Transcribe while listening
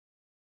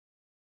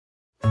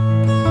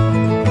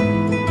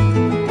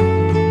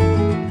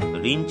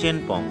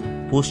রিঞ্চেনপং,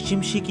 পশ্চিম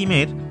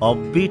সিকিমের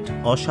অফবিট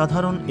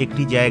অসাধারণ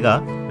একটি জায়গা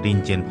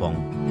রিঞ্চেনপং।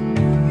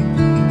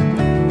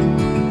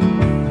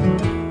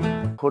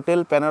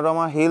 হোটেল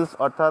প্যানোরামা হিলস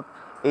অর্থাৎ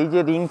এই যে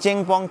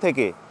রিঞ্চেনপং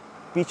থেকে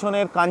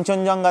পিছনের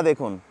কাঞ্চনজঙ্ঘা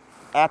দেখুন,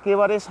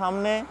 একেবারে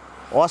সামনে,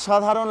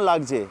 অসাধারণ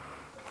লাগছে।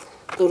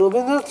 তো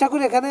রবীন্দ্রনাথ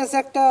ঠাকুর এখানে এসে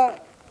একটা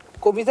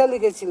কবিতা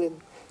লিখেছিলেন,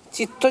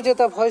 চিত্ত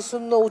যেতা ভয়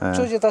শূন্য, উচ্চ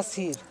যেতা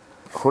স্থির।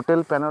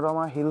 হোটেল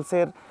প্যানোরামা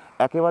হিলসের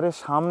একেবারে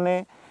সামনে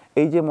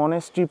এই যে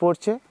মনেস্ট্রি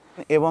পড়ছে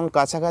এবং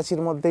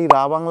কাছাকাছির মধ্যেই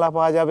রা বাংলা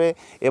পাওয়া যাবে।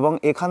 এবং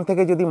এখান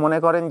থেকে যদি মনে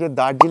করেন যে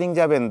দার্জিলিং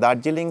যাবেন,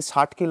 দার্জিলিং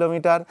 60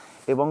 কিলোমিটার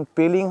এবং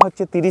পেলিং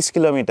হচ্ছে 30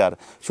 কিলোমিটার।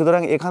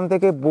 সুতরাং এখান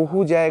থেকে বহু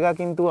জায়গা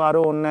কিন্তু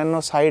আরও অন্যান্য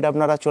সাইড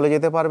আপনারা চলে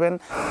যেতে পারবেন।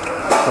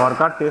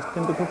 সরকার টেস্ট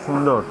কিন্তু খুব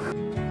সুন্দর।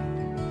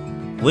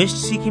 ওয়েস্ট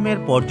সিকিমের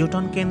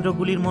পর্যটন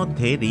কেন্দ্রগুলির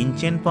মধ্যে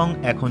রিঞ্চেনপং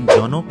এখন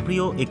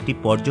জনপ্রিয় একটি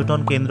পর্যটন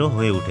কেন্দ্র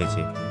হয়ে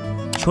উঠেছে।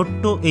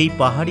 ছোট্ট এই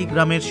পাহাড়ি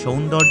গ্রামের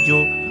সৌন্দর্য,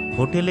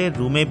 হোটেলের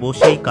রুমে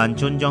বসেই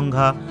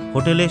কাঞ্চনজঙ্ঘা,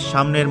 হোটেলের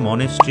সামনের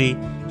মনেস্ট্রি,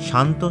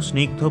 শান্ত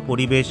স্নিগ্ধ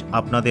পরিবেশ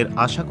আপনাদের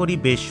আশা করি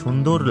বেশ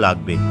সুন্দর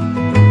লাগবে।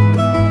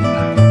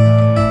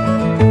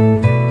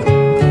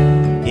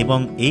 এবং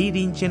এই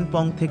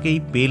রিঞ্চেনপং থেকেই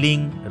পেলিং,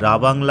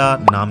 রাবাংলা,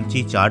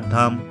 নামচি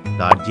চারধাম,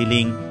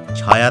 দার্জিলিং,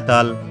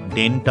 ছায়াতাল,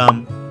 ডেন্টাম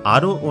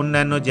আরও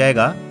অন্যান্য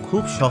জায়গা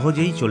খুব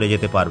সহজেই চলে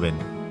যেতে পারবেন।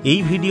 এই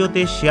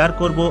ভিডিওতে শেয়ার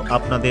করব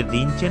আপনাদের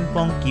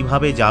রিঞ্চেনপং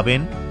কিভাবে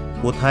যাবেন,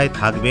 কোথায়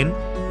থাকবেন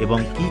এবং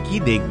কি কি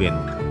দেখবেন।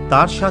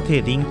 তার সাথে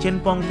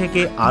রিঞ্চেনপং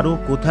থেকে আরও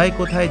কোথায়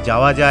কোথায়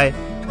যাওয়া যায়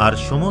আর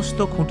সমস্ত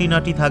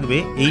খুঁটিনাটি থাকবে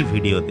এই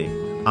ভিডিওতে।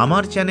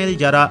 আমার চ্যানেল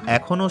যারা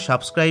এখনও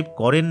সাবস্ক্রাইব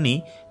করেননি,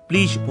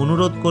 প্লিজ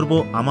অনুরোধ করব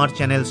আমার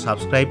চ্যানেল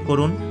সাবস্ক্রাইব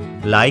করুন,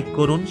 লাইক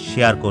করুন,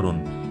 শেয়ার করুন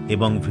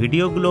এবং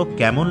ভিডিওগুলো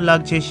কেমন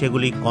লাগছে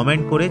সেগুলি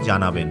কমেন্ট করে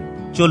জানাবেন।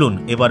 চলুন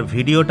এবার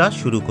ভিডিওটা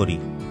শুরু করি।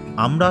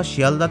 আমরা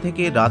শিয়ালদা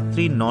থেকে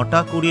রাত্রি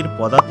 9:20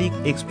 পদাতিক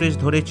এক্সপ্রেস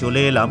ধরে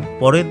চলে এলাম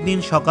পরের দিন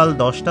সকাল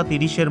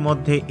 10:30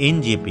 মধ্যে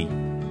এনজেপি।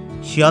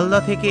 শিয়ালদা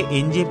থেকে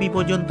এনজেপি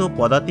পর্যন্ত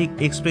পদাতিক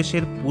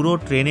এক্সপ্রেসের পুরো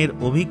ট্রেনের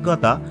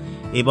অভিজ্ঞতা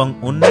এবং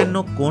অন্যান্য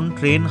কোন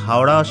ট্রেন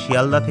হাওড়া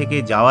শিয়ালদা থেকে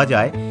যাওয়া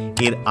যায়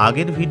এর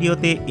আগের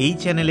ভিডিওতে এই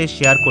চ্যানেলে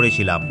শেয়ার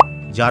করেছিলাম।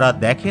 যারা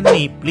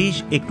দেখেননি প্লিজ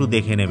একটু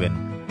দেখে নেবেন।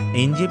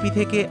 এনজেপি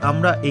থেকে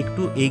আমরা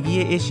একটু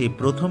এগিয়ে এসে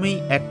প্রথমেই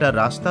একটা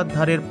রাস্তার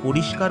ধারের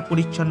পরিষ্কার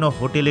পরিচ্ছন্ন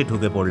হোটেলে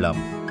ঢুকে পড়লাম।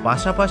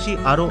 পাশাপাশি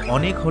আরও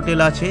অনেক হোটেল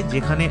আছে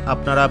যেখানে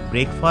আপনারা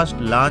ব্রেকফাস্ট,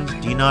 লাঞ্চ,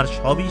 ডিনার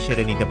সবই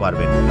সেরে নিতে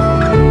পারবেন।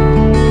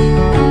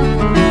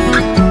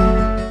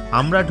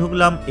 আমরা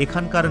ঢুকলাম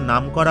এখানকার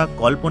নামকরা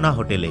কল্পনা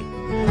হোটেলে।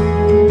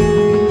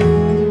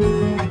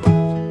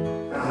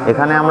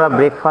 এখানে আমরা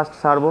ব্রেকফাস্ট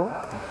সারবো।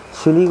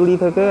 শিলিগুড়ি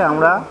থেকে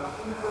আমরা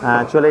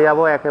চলে যাব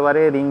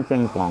একেবারে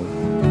রিঞ্চেনপং।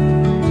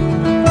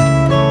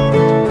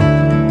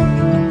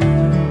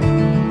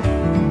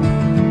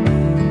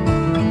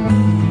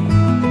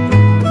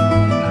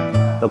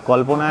 তো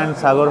কল্পনা অ্যান্ড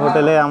সাগর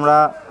হোটেলে আমরা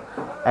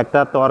একটা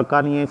তরকা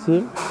নিয়েছি,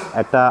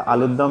 একটা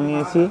আলুর দম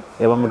নিয়েছি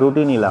এবং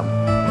রুটি নিলাম।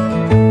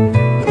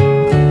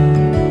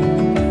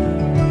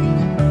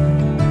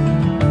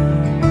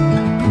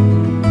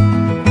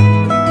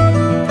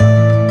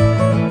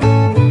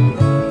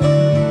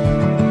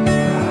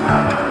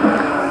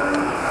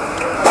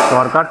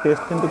 তরকার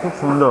টেস্ট কিন্তু খুব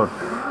সুন্দর।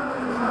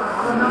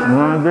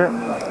 যে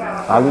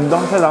আলুর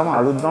দম খেলাম,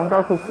 আলুর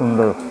দমটাও খুব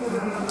সুন্দর।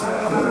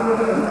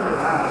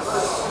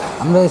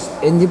 আমরা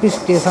এনজেপি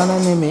স্টেশনে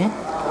নেমে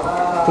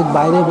ঠিক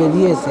বাইরে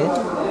বেরিয়ে এসে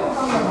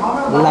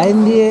লাইন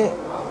দিয়ে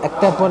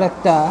একটার পর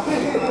একটা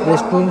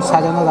রেস্টুরেন্ট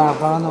সাজানো দাঁড়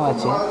করানো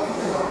আছে।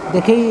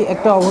 দেখেই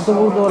একটা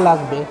অভূতপূর্ব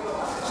লাগবে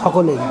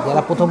সকলেই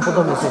যারা প্রথম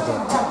এসেছে।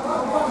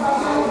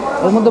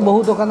 এর মধ্যে বহু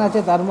দোকান আছে,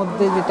 তার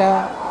মধ্যে যেটা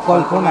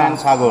কল্পনা অ্যান্ড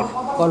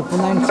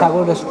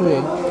সাগর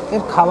রেস্টুরেন্ট,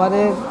 এর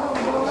খাবারের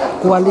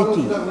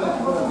কোয়ালিটি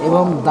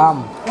এবং দাম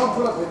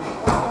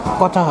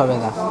কথা হবে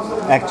না।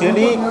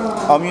 অ্যাকচুয়ালি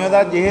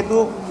অমিয়দার যেহেতু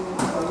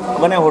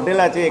মানে হোটেল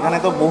আছে, এখানে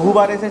তো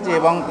বহুবার এসেছে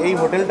এবং এই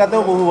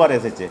হোটেলটাতেও বহুবার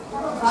এসেছে,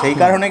 সেই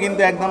কারণে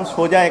কিন্তু একদম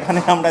সোজা এখানে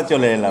আমরা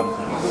চলে এলাম।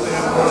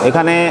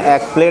 এখানে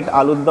 1 প্লেট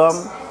আলুর দম,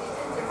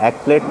 1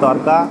 প্লেট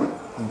তরকা,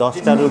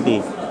 10টা রুটি,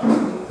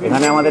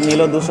 এখানে আমাদের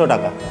নিল 200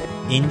 টাকা।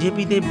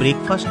 এনজেপিতে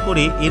ব্রেকফাস্ট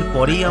করে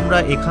এরপরেই আমরা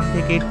এখান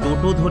থেকে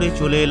টোটো ধরে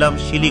চলে এলাম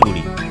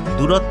শিলিগুড়ি।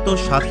 দূরত্ব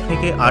 7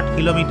 থেকে 8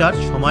 কিলোমিটার,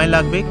 সময়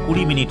লাগবে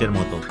 20 মিনিটের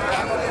মতো।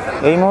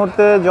 এই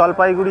মুহূর্তে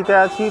জলপাইগুড়িতে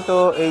আছি। তো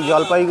এই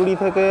জলপাইগুড়ি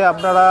থেকে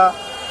আপনারা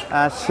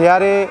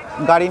শেয়ারে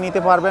গাড়ি নিতে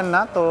পারবেন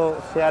না, তো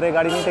শেয়ারে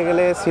গাড়ি নিতে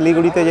গেলে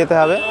শিলিগুড়িতে যেতে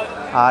হবে।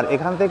 আর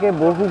এখান থেকে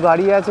বহু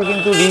গাড়ি আছে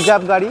কিন্তু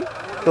রিজার্ভ গাড়ি,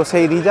 তো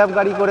সেই রিজার্ভ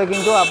গাড়ি করে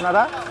কিন্তু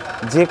আপনারা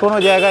যে কোনো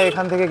জায়গায়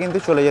এখান থেকে কিন্তু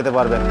চলে যেতে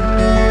পারবেন।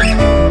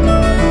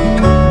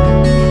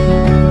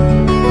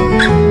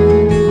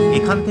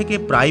 এখান থেকে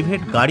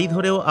প্রাইভেট গাড়ি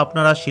ধরেও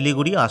আপনারা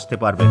শিলিগুড়ি আসতে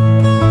পারবেন।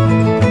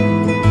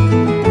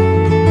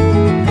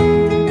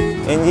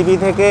 এনজেপি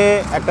থেকে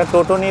একটা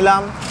টোটো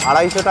নিলাম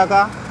 250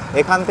 টাকা।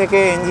 এখান থেকে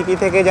এনজেপি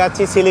থেকে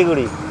যাচ্ছি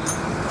শিলিগুড়ি,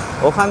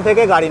 ওখান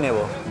থেকে গাড়ি নেব।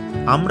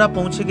 আমরা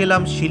পৌঁছে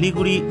গেলাম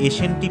শিলিগুড়ি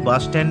এসএনটি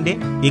বাস স্ট্যান্ডে।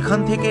 এখান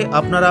থেকে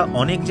আপনারা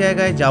অনেক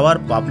জায়গায় যাওয়ার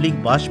পাবলিক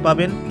বাস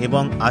পাবেন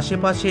এবং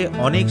আশেপাশে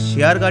অনেক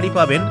শেয়ার গাড়ি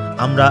পাবেন।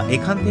 আমরা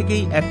এখান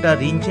থেকেই একটা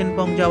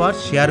রিনচেনপং যাওয়ার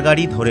শেয়ার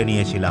গাড়ি ধরে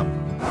নিয়েছিলাম।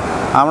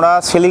 আমরা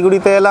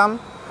শিলিগুড়িতে এলাম,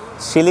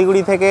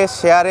 শিলিগুড়ি থেকে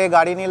শেয়ারে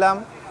গাড়ি নিলাম,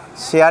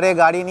 শেয়ারে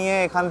গাড়ি নিয়ে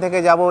এখান থেকে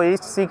যাব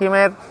ইস্ট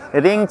সিকিমের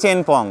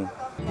রিংচেনপং।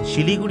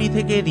 শিলিগুড়ি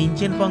থেকে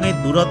রিনচেনপংয়ের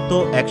দূরত্ব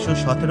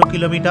 117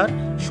 কিলোমিটার,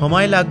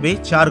 সময় লাগবে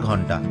 4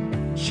 ঘন্টা।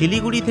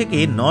 শিলিগুড়ি থেকে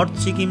নর্থ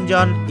সিকিম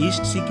যান,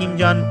 ইস্ট সিকিম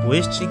যান,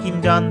 ওয়েস্ট সিকিম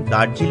যান,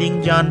 দার্জিলিং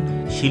যান।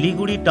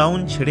 শিলিগুড়ি টাউন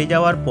ছেড়ে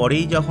যাওয়ার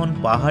পরেই যখন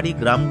পাহাড়ি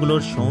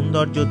গ্রামগুলোর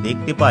সৌন্দর্য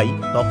দেখতে পাই,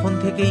 তখন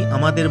থেকেই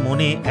আমাদের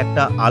মনে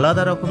একটা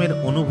আলাদা রকমের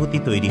অনুভূতি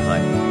তৈরি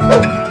হয়।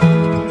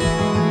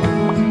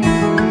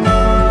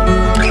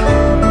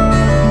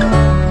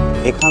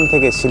 এখান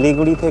থেকে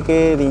শিলিগুড়ি থেকে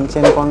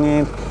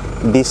রিনচেনপংয়ের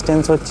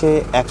ডিস্টেন্স হচ্ছে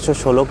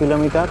 116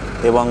 কিলোমিটার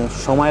এবং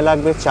সময়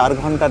লাগবে 4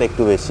 ঘন্টার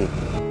একটু বেশি।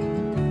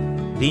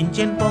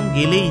 রিনচেনপং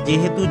গেলেই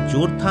যেহেতু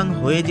জোরথাং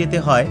হয়ে যেতে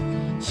হয়,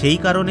 সেই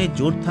কারণে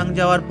জোরথাং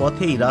যাওয়ার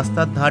পথেই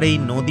রাস্তার ধারেই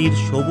নদীর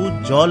সবুজ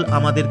জল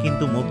আমাদের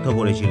কিন্তু মুগ্ধ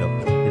করেছিল।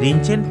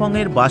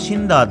 রিনচেনপংয়ের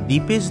বাসিন্দা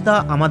দীপেশ-দা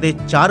আমাদের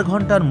 4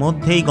 ঘন্টার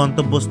মধ্যেই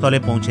গন্তব্যস্থলে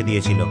পৌঁছে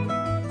দিয়েছিল।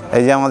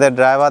 এই যে আমাদের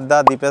ড্রাইভার দা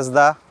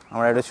দীপেশ-দা,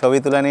 আমরা একটু ছবি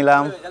তুলে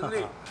নিলাম।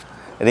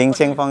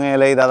 রিনচেনপংয়ে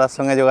এলে এই দাদার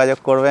সঙ্গে যোগাযোগ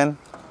করবেন।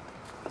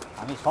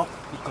 আমি সব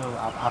কিছু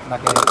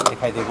আপনাকে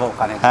দেখাই দেবো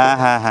ওখানে। হ্যাঁ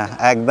হ্যাঁ হ্যাঁ,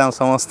 একদম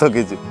সমস্ত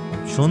কিছু।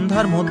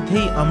 সন্ধ্যার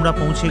মধ্যেই আমরা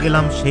পৌঁছে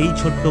গেলাম সেই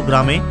ছোট্ট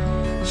গ্রামে।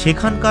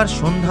 সেখানকার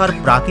সন্ধ্যার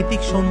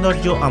প্রাকৃতিক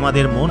সৌন্দর্য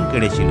আমাদের মন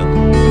কেড়েছিল।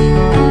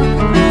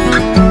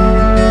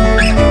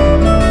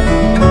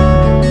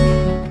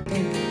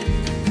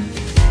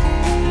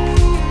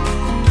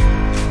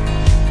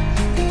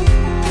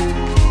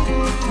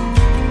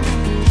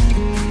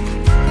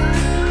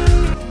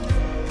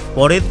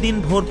 পরের দিন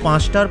ভোর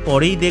 5টার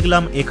পরেই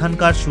দেখলাম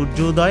এখানকার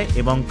সূর্যোদয়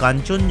এবং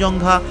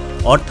কাঞ্চনজঙ্ঘা,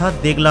 অর্থাৎ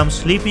দেখলাম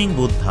স্লিপিং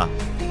বুদ্ধা।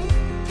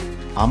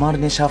 আমার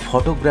নেশা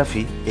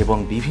ফটোগ্রাফি এবং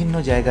বিভিন্ন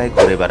জায়গায়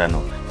ঘুরে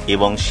বেড়ানো,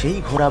 এবং সেই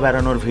ঘোরা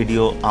বেড়ানোর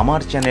ভিডিও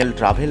আমার চ্যানেল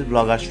ট্রাভেল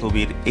ব্লগার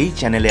সুবীর এই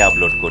চ্যানেলে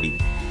আপলোড করি।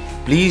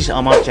 প্লিজ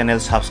আমার চ্যানেল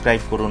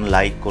সাবস্ক্রাইব করুন,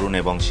 লাইক করুন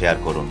এবং শেয়ার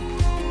করুন।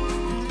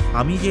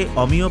 আমি যে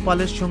অমিয়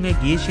পালের সঙ্গে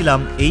গিয়েছিলাম,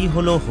 এই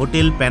হলো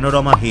হোটেল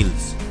প্যানোরামা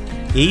হিলস।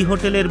 এই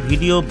হোটেলের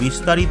ভিডিও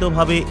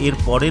বিস্তারিতভাবে এর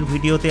পরের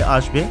ভিডিওতে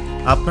আসবে।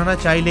 আপনারা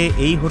চাইলে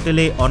এই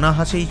হোটেলে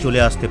অনায়াসেই চলে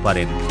আসতে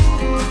পারেন।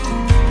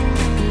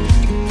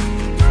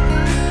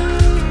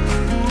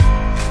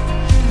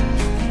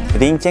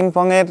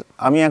 রিনচেনপংয়ের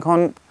আমি এখন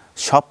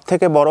সব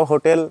থেকে বড়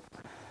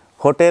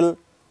হোটেল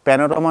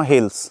প্যানোরামা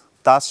হিলস,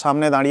 তার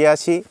সামনে দাঁড়িয়ে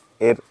আছি।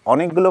 এর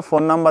অনেকগুলো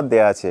ফোন নাম্বার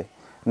দেওয়া আছে,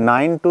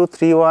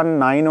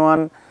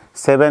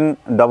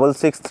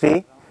 9231917663,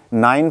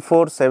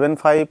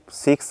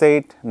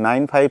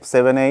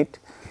 9475689578,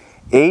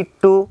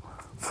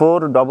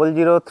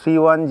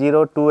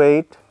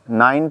 8240031028,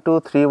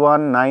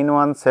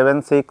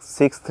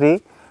 9231917663,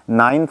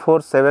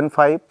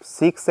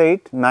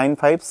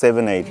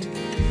 9475689578।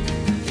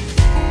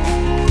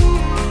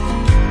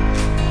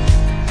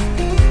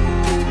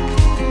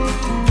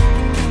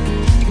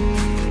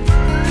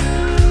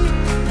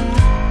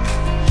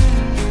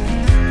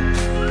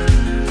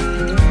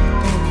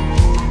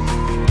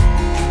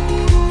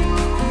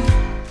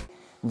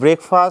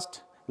 ব্রেকফাস্ট,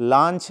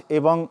 লাঞ্চ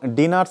এবং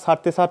ডিনার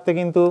সারতে সারতে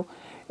কিন্তু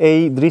এই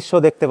দৃশ্য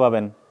দেখতে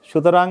পাবেন।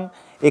 সুতরাং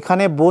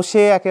এখানে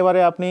বসে একেবারে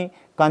আপনি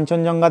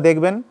কাঞ্চনজঙ্ঘা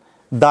দেখবেন,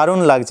 দারুণ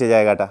লাগছে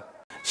জায়গাটা।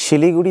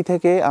 শিলিগুড়ি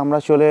থেকে আমরা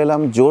চলে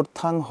এলাম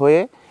জোরথাং হয়ে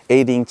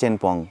এই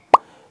রিনচেনপং।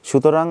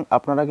 সুতরাং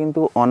আপনারা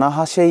কিন্তু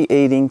অনায়াসেই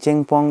এই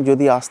রিনচেনপং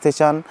যদি আসতে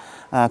চান,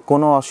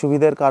 কোনো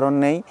অসুবিধার কারণ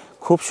নেই,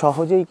 খুব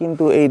সহজেই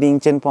কিন্তু এই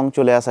রিনচেনপং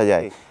চলে আসা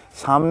যায়।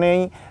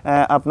 সামনেই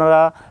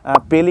আপনারা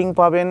পেলিং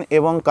পাবেন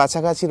এবং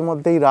কাছাকাছির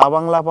মধ্যেই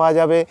রাবাংলা পাওয়া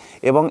যাবে।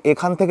 এবং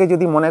এখান থেকে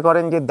যদি মনে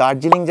করেন যে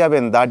দার্জিলিং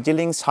যাবেন,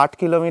 দার্জিলিং 60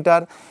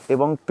 কিলোমিটার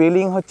এবং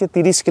পেলিং হচ্ছে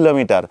 30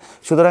 কিলোমিটার।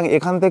 সুতরাং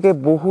এখান থেকে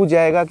বহু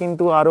জায়গা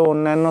কিন্তু আরও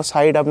অন্যান্য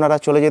সাইড আপনারা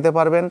চলে যেতে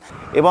পারবেন।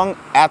 এবং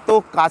এত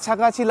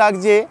কাছাকাছি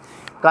লাগছে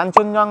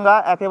কাঞ্চনজঙ্ঘা,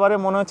 একেবারে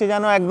মনে হচ্ছে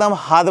যেন একদম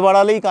হাত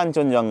বাড়ালেই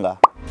কাঞ্চনজঙ্ঘা।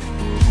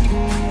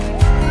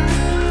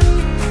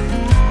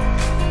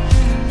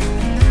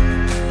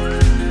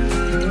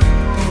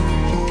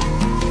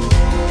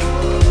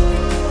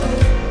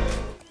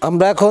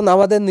 আমরা এখন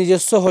আমাদের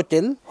নিজস্ব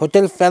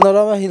হোটেল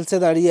প্যানোরামা হিলসে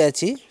দাঁড়িয়ে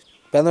আছি।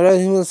 প্যানোরামা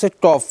হিলসের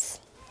টপ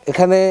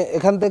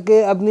এখান থেকে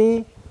আপনি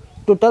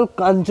টোটাল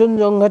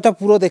কাঞ্চনজঙ্ঘাটা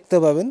পুরো দেখতে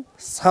পাবেন।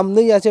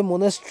 সামনেই আছে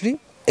মোনাস্ট্রি।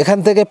 এখান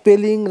থেকে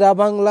পেলিং,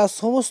 রাবাংলা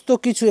সমস্ত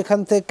কিছু এখান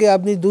থেকে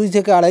আপনি 2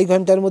 থেকে 2.5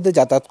 ঘন্টার মধ্যে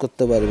যাতায়াত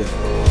করতে পারবেন।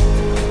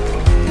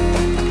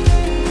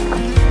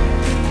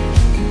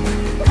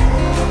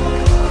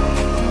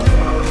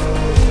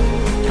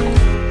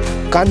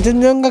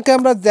 কাঞ্চনজঙ্ঘাকে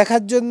আমরা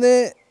দেখার জন্যে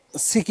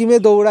সিকিমে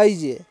দৌড়াই,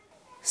 যে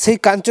সেই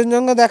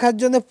কাঞ্চনজঙ্ঘা দেখার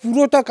জন্য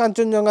পুরোটা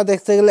কাঞ্চনজঙ্ঘা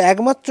দেখতে গেলে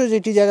একমাত্র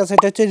যেটি জায়গা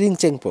সেটা হচ্ছে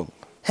রিনচেনপং।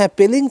 হ্যাঁ,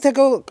 পেলিং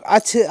থেকেও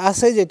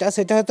আসে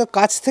সেটা হয়তো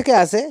কাছ থেকে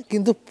আসে,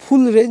 কিন্তু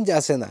ফুল রেঞ্জ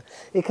আসে না।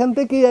 এখান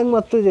থেকেই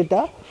একমাত্র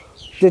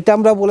যেটা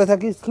আমরা বলে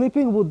থাকি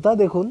স্লিপিং বুদ্ধা।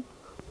 দেখুন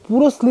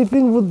পুরো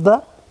স্লিপিং বুদ্ধা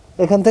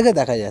এখান থেকে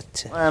দেখা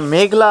যাচ্ছে।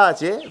 মেঘলা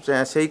আছে,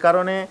 সেই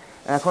কারণে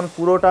এখন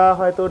পুরোটা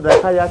হয়তো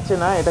দেখা যাচ্ছে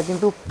না, এটা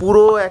কিন্তু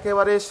পুরো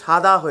একেবারে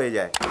সাদা হয়ে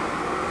যায়।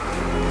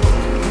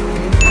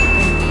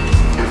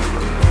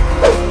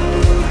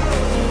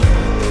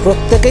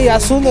 প্রত্যেকেই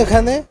আসুন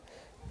এখানে,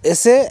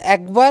 এসে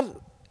একবার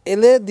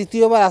এলে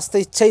দ্বিতীয়বার আসতে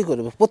ইচ্ছাই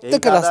করবে,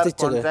 প্রত্যেকের আসতে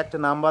ইচ্ছা করবে। কন্ট্যাক্ট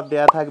নাম্বার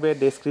দেওয়া থাকবে,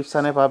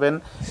 ডেসক্রিপশানে পাবেন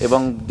এবং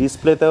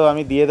ডিসপ্লেতেও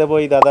আমি দিয়ে দেবো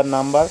এই দাদার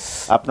নাম্বার।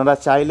 আপনারা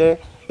চাইলে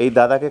এই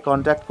দাদাকে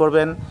কন্ট্যাক্ট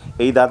করবেন,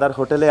 এই দাদার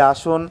হোটেলে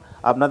আসুন,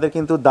 আপনাদের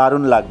কিন্তু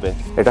দারুণ লাগবে।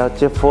 এটা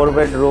হচ্ছে 4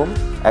 বেডরুম,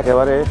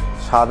 একেবারে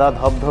সাদা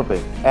ধপধপে,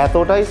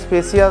 এতটাই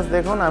স্পেসিয়াস।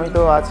 দেখুন আমি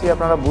তো আছি,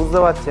 আপনারা বুঝতে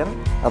পারছেন।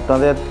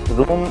 আপনাদের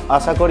রুম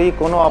আশা করি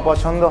কোনো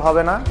অপছন্দ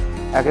হবে না,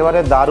 একেবারে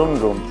দারুণ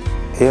রুম।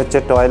 এই হচ্ছে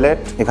টয়লেট,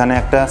 এখানে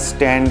একটা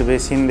স্ট্যান্ড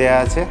বেসিন দেয়া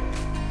আছে,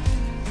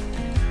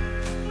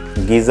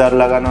 গিজার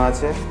লাগানো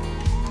আছে,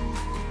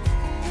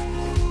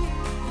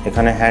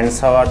 এখানে হ্যান্ড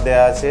শাওয়ার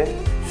দেয়া আছে,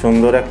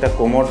 সুন্দর একটা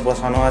কোমোড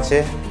বসানো আছে।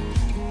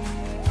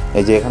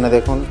 এই যে এখানে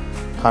দেখুন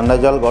ঠান্ডা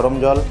জল গরম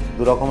জল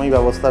দুরকমই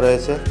ব্যবস্থা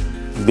রয়েছে,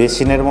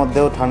 বেসিনের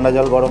মধ্যেও ঠান্ডা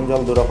জল গরম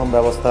জল দুরকম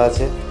ব্যবস্থা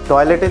আছে।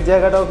 টয়লেটের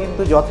জায়গাটাও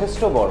কিন্তু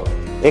যথেষ্ট বড়,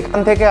 এখান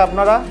থেকে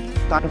আপনারা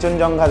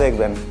কাঞ্চনজঙ্ঘা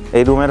দেখবেন।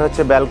 এই রুমের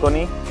হচ্ছে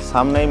ব্যালকনি,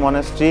 সামনেই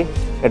মনেস্ট্রি,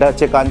 এটা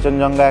হচ্ছে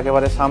কাঞ্চনজঙ্ঘা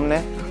একেবারে সামনে।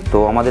 তো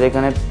আমাদের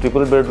এখানে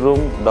triple bedroom,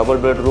 double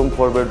bedroom,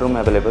 4 bedroom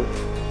available,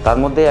 তার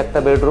মধ্যে একটা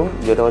বেডরুম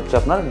যেটা হচ্ছে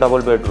আপনার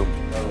ডবল বেডরুম।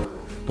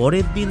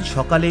 পরের দিন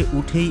সকালে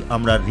উঠেই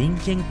আমরা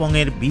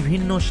রিংচেংপংয়ের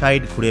বিভিন্ন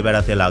সাইড ঘুরে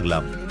বেড়াতে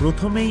লাগলাম।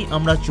 প্রথমেই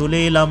আমরা চলে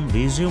এলাম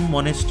রিজুম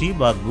মনেস্ট্রি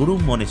বা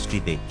গুরুম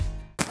মনেস্ট্রিতে।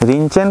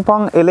 রিনচেনপং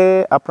এলে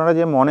আপনারা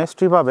যে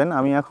মনেস্ট্রি পাবেন,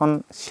 আমি এখন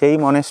সেই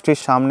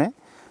মনেস্ট্রির সামনে,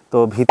 তো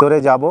ভিতরে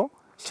যাব,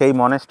 সেই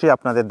মনেস্ট্রি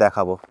আপনাদের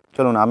দেখাবো।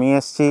 চলুন, আমি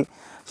এসছি,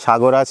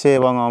 সাগর আছে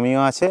এবং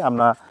অমিও আছে,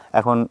 আমরা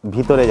এখন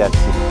ভিতরে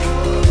যাচ্ছি।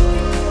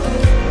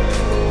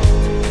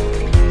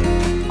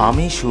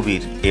 আমি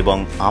সুবীর এবং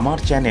আমার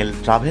চ্যানেল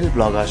ট্রাভেল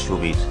ব্লগার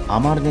সুবীর।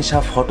 আমার নেশা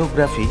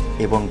ফটোগ্রাফি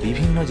এবং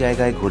বিভিন্ন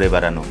জায়গায় ঘুরে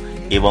বেড়ানো,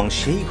 এবং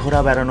সেই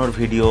ঘোরা বেড়ানোর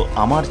ভিডিও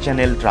আমার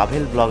চ্যানেল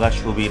ট্রাভেল ব্লগার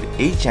সুবীর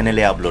এই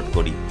চ্যানেলে আপলোড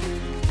করি।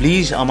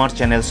 প্লিজ আমার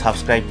চ্যানেল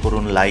সাবস্ক্রাইব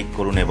করুন, লাইক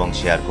করুন এবং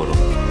শেয়ার করুন।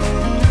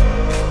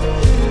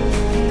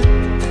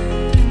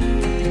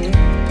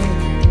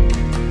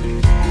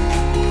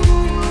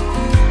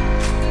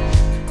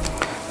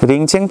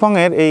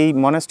 রিংচেংপংয়ের এই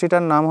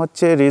মনেস্ট্রিটার নাম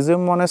হচ্ছে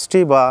রিজুম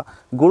মনেস্ট্রি বা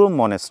গুরুম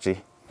মনেস্ট্রি।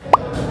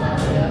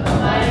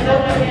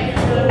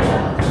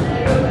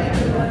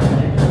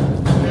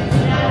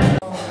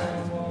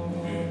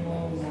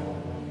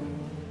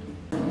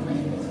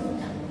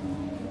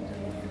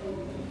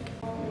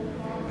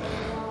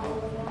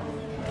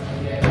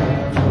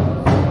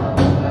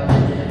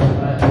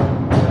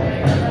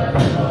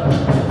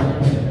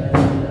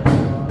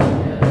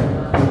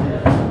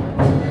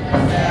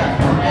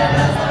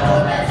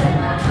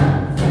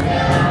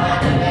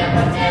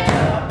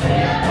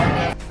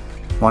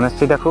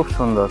 মনেস্ট্রিটা খুব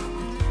সুন্দর।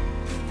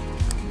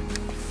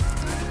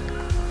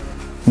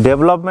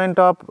 Development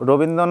of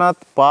Rabindranath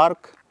park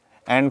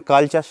and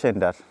culture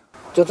centre.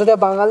 যতটা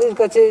বাঙালির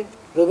কাছে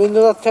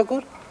রবীন্দ্রনাথ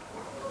ঠাকুর,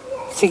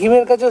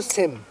 সিকিমের কাছেও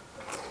সেম।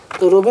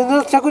 তো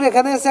রবীন্দ্রনাথ ঠাকুর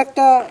এখানে এসে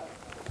একটা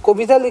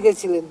কবিতা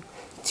লিখেছিলেন,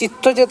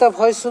 চিত্ত যেতা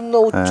ভয় শূন্য,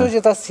 উচ্চ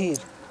যেতা স্থির।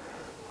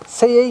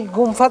 সেই এই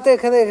গুম্ফাতে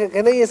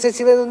এখানেই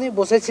এসেছিলেন উনি,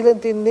 বসেছিলেন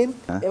 3 দিন।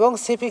 এবং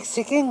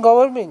সিকিম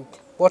গভর্নমেন্ট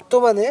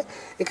বর্তমানে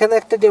এখানে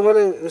একটা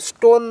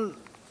স্টোন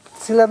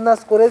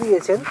শিলান্যাস করে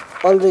দিয়েছেন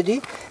অলরেডি।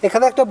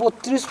 এখানে একটা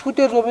 32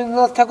 ফুটের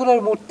রবীন্দ্রনাথ ঠাকুরের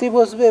মূর্তি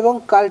বসবে এবং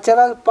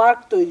কালচারাল পার্ক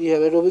তৈরি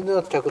হবে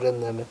রবীন্দ্রনাথ ঠাকুরের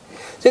নামে।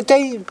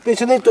 সেটাই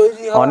পেছনে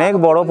তৈরি হবে, অনেক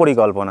বড়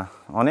পরিকল্পনা,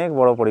 অনেক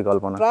বড়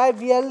পরিকল্পনা, প্রায়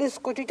 42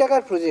 কোটি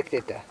টাকার প্রজেক্ট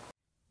এটা।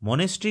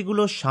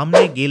 মনেস্ট্রিগুলোর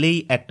সামনে গেলেই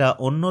একটা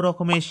অন্য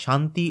রকমের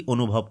শান্তি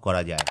অনুভব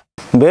করা যায়।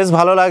 বেশ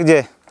ভালো লাগছে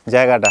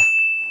জায়গাটা।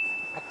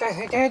 একটা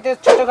হেঁটে হেঁটে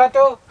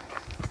ছোটখাটো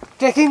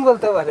ট্রেকিং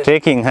বলতে পারে,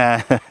 ট্রেকিং, হ্যাঁ,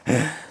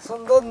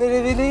 সুন্দর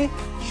নিরিবিলি।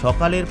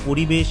 সকালের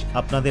পরিবেশ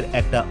আপনাদের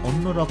একটা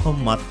অন্যরকম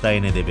মাত্রা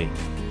এনে দেবে।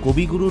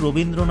 কবিগুরু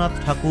রবীন্দ্রনাথ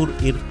ঠাকুর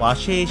এর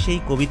পাশে এসেই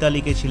কবিতা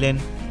লিখেছিলেন,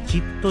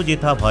 চিত্ত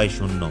যেথা ভয়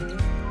শূন্য।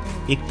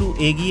 একটু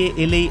এগিয়ে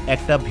এলেই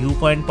একটা ভিউ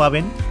পয়েন্ট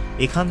পাবেন,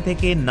 এখান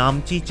থেকে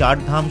নামচি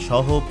চারধাম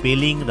সহ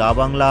পেলিং,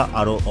 রাবাংলা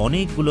আরও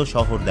অনেকগুলো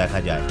শহর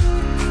দেখা যায়।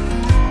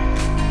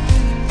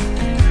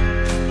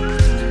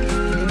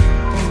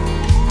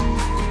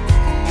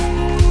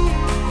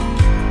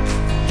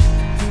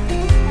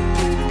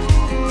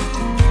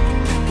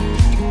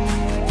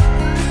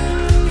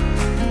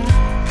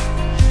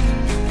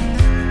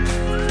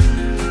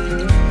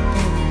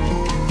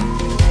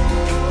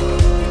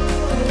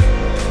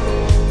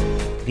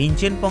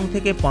 রিঞ্চেনপং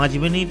থেকে 5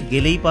 মিনিট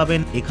গেলেই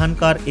পাবেন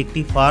এখানকার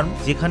একটি ফার্ম,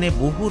 যেখানে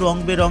বহু রং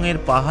বেরঙের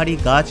পাহাড়ি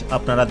গাছ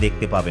আপনারা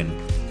দেখতে পাবেন,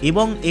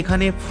 এবং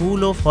এখানে ফুল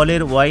ও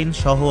ফলের ওয়াইন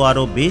সহ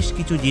আরও বেশ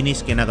কিছু জিনিস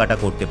কেনাকাটা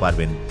করতে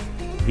পারবেন।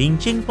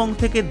 রিঞ্চেনপং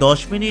থেকে 10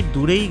 মিনিট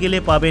দূরেই গেলে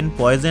পাবেন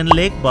পয়জন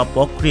লেক বা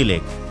পখরি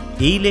লেক।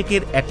 এই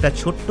লেকের একটা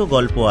ছোট্ট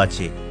গল্প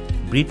আছে।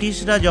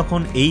 ব্রিটিশরা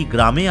যখন এই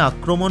গ্রামে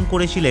আক্রমণ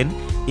করেছিলেন,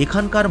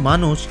 এখানকার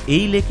মানুষ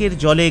এই লেকের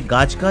জলে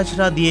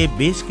গাছগাছরা দিয়ে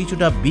বেশ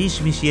কিছুটা বিষ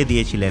মিশিয়ে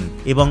দিয়েছিলেন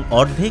এবং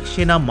অর্ধেক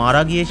সেনা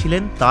মারা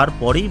গিয়েছিলেন,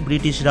 তারপরেই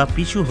ব্রিটিশরা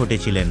পিছু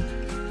হটেছিলেন।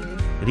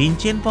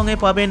 রিঞ্চেনপংয়ে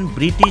পাবেন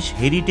ব্রিটিশ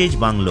হেরিটেজ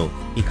বাংলো।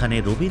 এখানে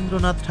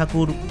রবীন্দ্রনাথ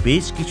ঠাকুর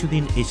বেশ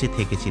কিছুদিন এসে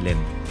থেকেছিলেন।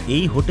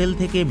 এই হোটেল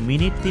থেকে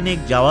মিনিট 3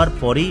 যাওয়ার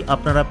পরেই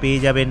আপনারা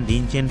পেয়ে যাবেন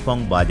রিঞ্চেনপং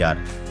বাজার।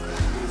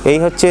 এই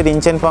হচ্ছে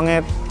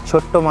রিঞ্চেনপংয়ের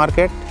ছোট্ট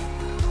মার্কেট।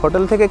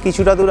 হোটেল থেকে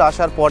কিছুটা দূর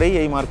আসার পরেই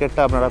এই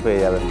মার্কেটটা আপনারা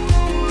পেয়ে যাবেন।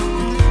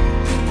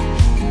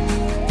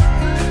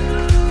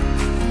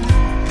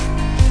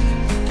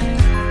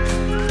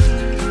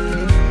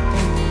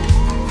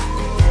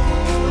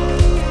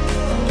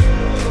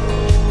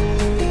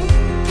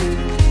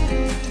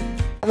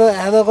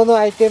 এমন কোনো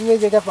আইটেম নেই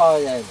যেটা পাওয়া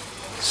যায় না,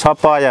 সব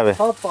পাওয়া যাবে।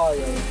 সব পাওয়া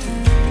যাবে।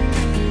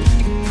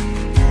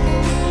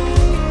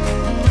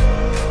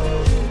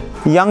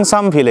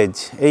 ইয়াংসাম ভিলেজ,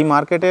 এই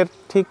মার্কেটের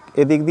ঠিক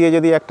এদিক দিয়ে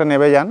যদি একটা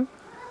নেমে যান,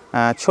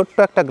 ছোট্ট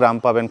একটা গ্রাম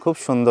পাবেন, খুব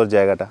সুন্দর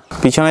জায়গাটা।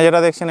 পিছনে যেটা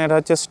দেখছেন এটা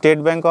হচ্ছে স্টেট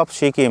ব্যাংক অফ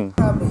সিকিম।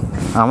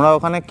 আমরা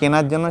ওখানে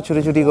কেনার জন্য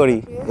ছুটি করি,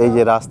 এই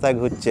যে রাস্তায়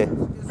ঘুরছে।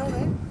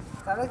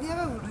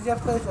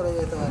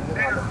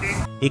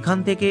 এখান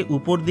থেকে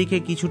উপর দিকে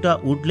কিছুটা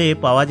উঠলে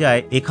পাওয়া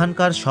যায়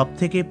এখানকার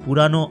সবথেকে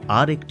পুরানো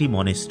আর একটি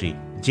মনেস্ট্রি,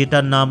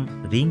 যেটার নাম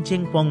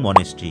রিঞ্চেনপং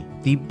মনেস্ট্রি।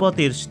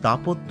 তিব্বতের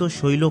স্থাপত্য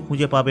শৈল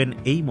খুঁজে পাবেন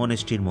এই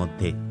মনেস্ট্রির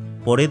মধ্যে।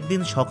 পরের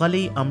দিন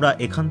সকালেই আমরা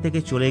এখান থেকে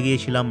চলে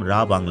গিয়েছিলাম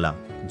রা বাংলা,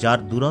 যার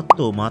দূরত্ব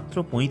মাত্র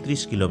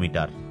 35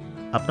 কিলোমিটার।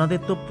 আপনাদের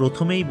তো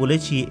প্রথমেই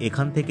বলেছি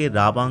এখান থেকে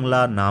রা বাংলা,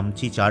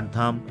 নামচি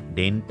চারধাম,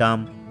 ডেনটাম,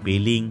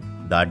 বেলিং,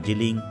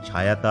 দার্জিলিং,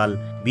 ছায়াতাল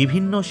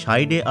বিভিন্ন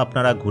সাইডে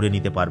আপনারা ঘুরে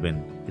নিতে পারবেন।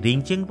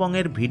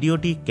 রিঞ্চেনপংয়ের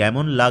ভিডিওটি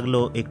কেমন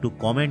লাগলো একটু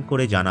কমেন্ট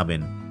করে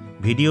জানাবেন।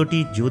 ভিডিওটি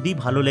যদি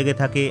ভালো লেগে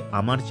থাকে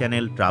আমার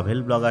channel travel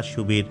blogger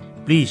Subir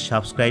please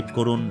subscribe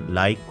করুন,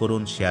 লাইক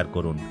করুন, শেয়ার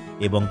করুন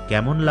এবং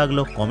কেমন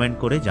লাগলো কমেন্ট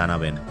করে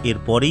জানাবেন।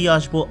 এরপরেই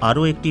আসবো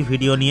আরও একটি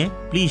ভিডিও নিয়ে,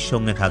 প্লিজ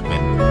সঙ্গে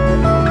থাকবেন।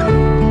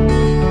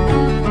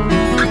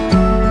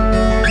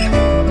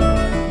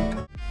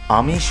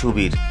 আমি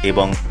সুবীর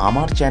এবং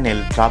আমার চ্যানেল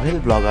ট্রাভেল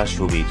ব্লগার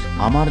সুবীর।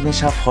 আমার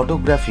নেশা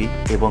ফটোগ্রাফি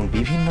এবং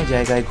বিভিন্ন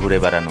জায়গায় ঘুরে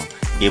বেড়ানো,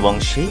 এবং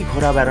সেই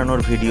ঘোরা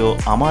বেড়ানোর ভিডিও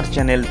আমার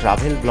চ্যানেল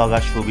ট্রাভেল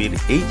ব্লগার সুবীর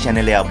এই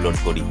চ্যানেলে আপলোড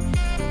করি।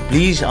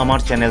 প্লিজ আমার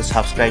চ্যানেল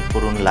সাবস্ক্রাইব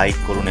করুন, লাইক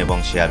করুন এবং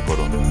শেয়ার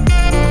করুন।